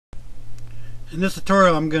In this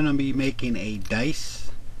tutorial I'm going to be making a dice,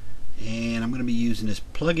 and I'm going to be using this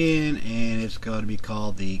plugin, and it's going to be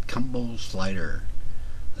called the Combo Slider.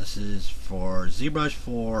 This is for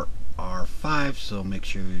zbrush4R5, so make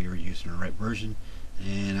sure you're using the right version.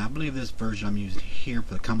 And I believe this version I'm using here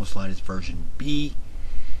for the Combo Slider is version B.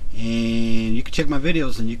 And you can check my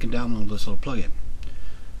videos and you can download this little plugin.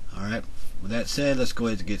 Alright, with that said, let's go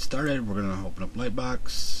ahead and get started. We're going to open up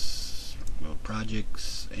Lightbox, go to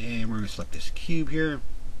Projects, and we're going to select this cube here.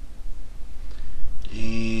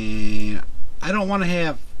 And I don't want to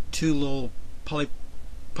have too low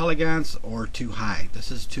polygons or too high. This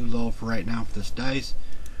is too low for right now for this dice.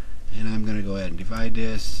 And I'm going to go ahead and divide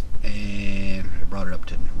this, and I brought it up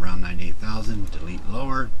to around 98,000, delete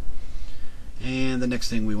lower. And the next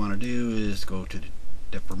thing we want to do is go to the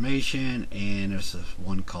deformation, and there's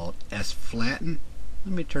one called S flatten.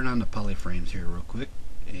 Let me turn on the polyframes here real quick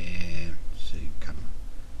and see, kind of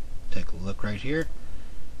take a look right here,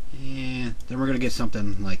 and then we're going to get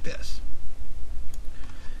something like this.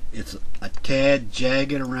 It's a tad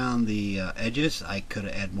jagged around the edges. I could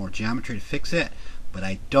have added more geometry to fix it, but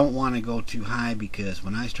I don't want to go too high because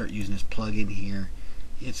when I start using this plugin here,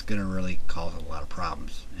 it's going to really cause a lot of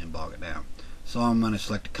problems and bog it down. So I'm going to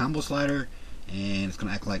select the combo slider, and it's going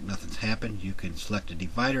to act like nothing's happened. You can select a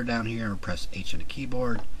divider down here and press H on the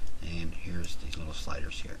keyboard, and here's these little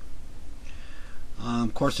sliders here.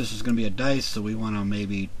 Of course, this is going to be a dice, so we want to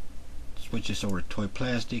maybe switch this over to toy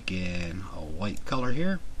plastic and a white color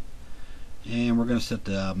here. And we're going to set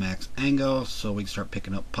the max angle so we can start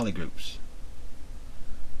picking up polygroups.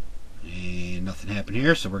 And nothing happened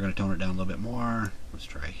here, so we're going to tone it down a little bit more. Let's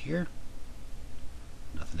try here.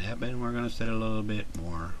 Nothing happened. We're going to set it a little bit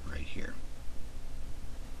more right here.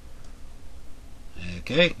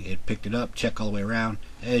 Okay, it picked it up. Check all the way around.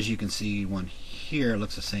 As you can see, one here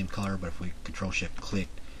looks the same color, but if we Control Shift click,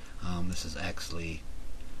 this is actually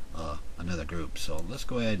another group. So let's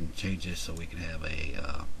go ahead and change this so we can have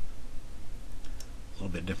a little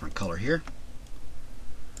bit different color here.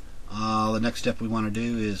 The next step we want to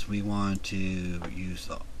do is we want to use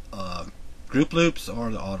the group loops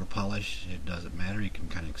or the auto polish. It doesn't matter, you can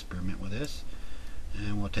kind of experiment with this.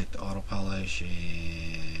 And we'll take the auto polish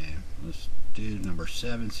and let's do number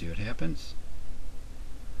 7, see what happens.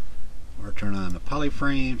 Or turn on the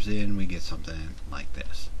polyframes, and we get something like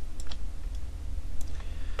this.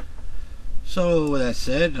 So with that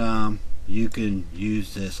said, you can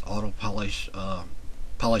use this auto polish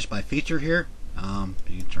polish by feature here. You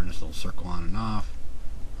can turn this little circle on and off,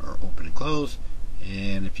 or open and close,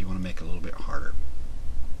 and if you want to make it a little bit harder.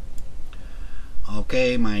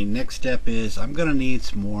 Okay, my next step is I'm going to need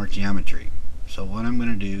some more geometry. So what I'm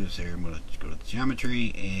going to do is here, I'm going to go to the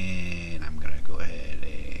geometry, and I'm going to go ahead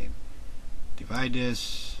and divide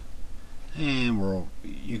this, and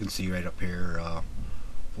you can see right up here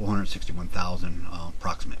 461,000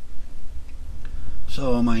 approximate.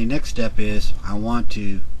 So my next step is I want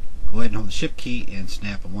to go ahead and hold the shift key and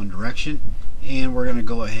snap in one direction, and we're going to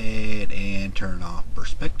go ahead and turn off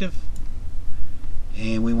perspective,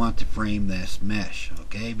 and we want to frame this mesh,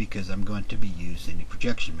 okay, because I'm going to be using the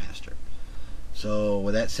projection master. So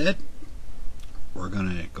with that said, we're going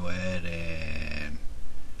to go ahead and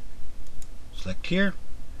select here,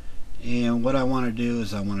 and what I want to do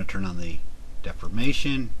is I want to turn on the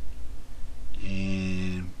deformation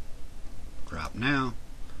and drop now.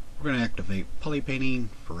 We're going to activate poly painting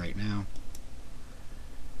for right now.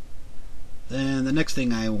 Then the next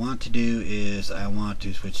thing I want to do is I want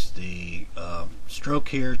to switch the stroke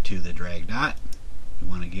here to the drag dot. We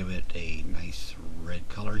want to give it a nice red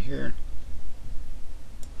color here.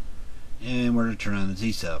 And we're going to turn on the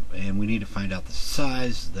Z sub, and we need to find out the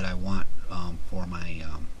size that I want for my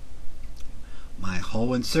my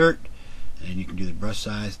hole insert. And you can do the brush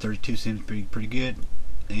size. 32 seems pretty good,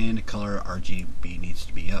 and the color RGB needs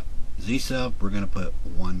to be up. Z sub, we're going to put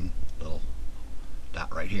one little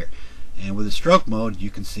dot right here, and with the stroke mode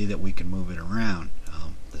you can see that we can move it around.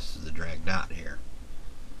 This is the drag dot here.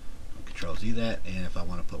 Control Z that, and if I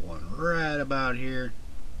want to put one right about here,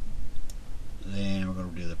 then we're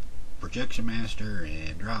going to do the projection master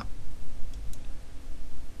and drop,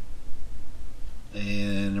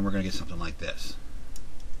 and then we're going to get something like this.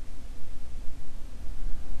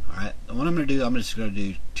 Alright, what I'm going to do, I'm just going to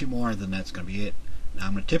do 2 more, then that's going to be it. Now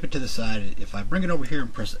I'm going to tip it to the side. If I bring it over here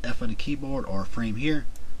and press F on the keyboard or frame here,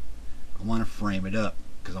 I want to frame it up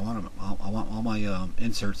because I want all my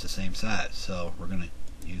inserts the same size. So we're going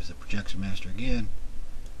to use the projection master again,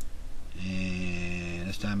 and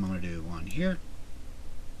this time I'm going to do one here,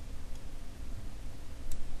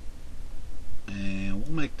 and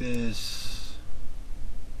we'll make this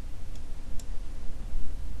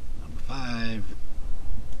number 5.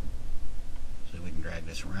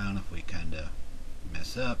 this around if we kind of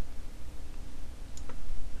mess up.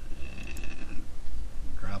 And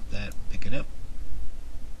drop that, pick it up.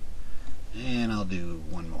 And I'll do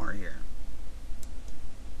one more here.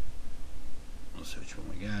 Let's see which one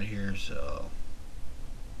we got here. So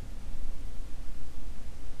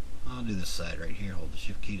I'll do this side right here. Hold the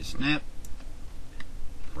shift key to snap.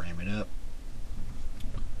 Frame it up.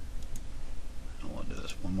 And we'll do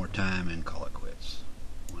this one more time and call it quits.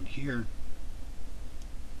 One here.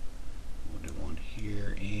 We'll do one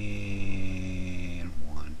here and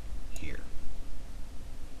one here.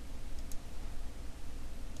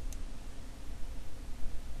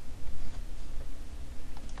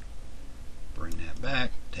 Bring that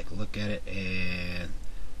back, take a look at it, and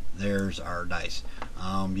there's our dice.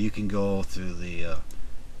 You can go through the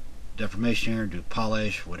defamation here, do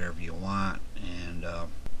polish, whatever you want, and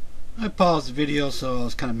I paused the video, so I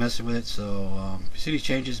was kind of messing with it. So if you see any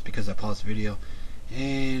changes, because I paused the video.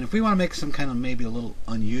 And if we want to make some kind of maybe a little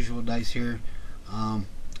unusual dice here, some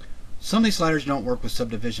of these sliders don't work with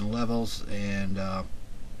subdivision levels, and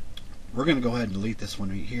we're going to go ahead and delete this one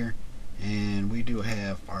right here. And we do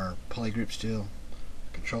have our poly group still.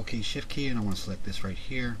 Control key, shift key, and I want to select this right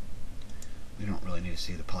here. We don't really need to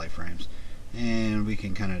see the poly frames. And we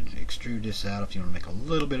can kind of extrude this out if you want to make a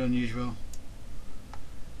little bit unusual.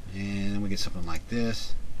 And then we get something like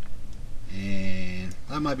this. And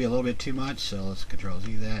that might be a little bit too much, so let's Control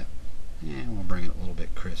Z that. And we'll bring it a little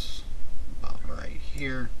bit crisp about right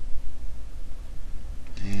here.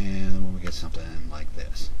 And then we'll get something like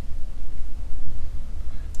this.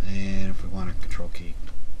 And if we want to Control key,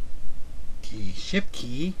 shift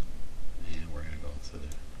key, and we're going to go through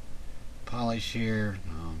the polish here.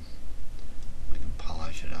 We can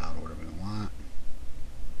polish it out or whatever we want.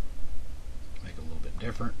 Make it a little bit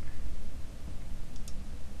different.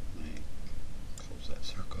 Close that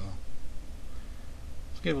circle.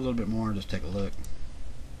 Let's give it a little bit more. Just take a look.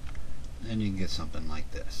 Then you can get something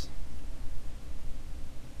like this.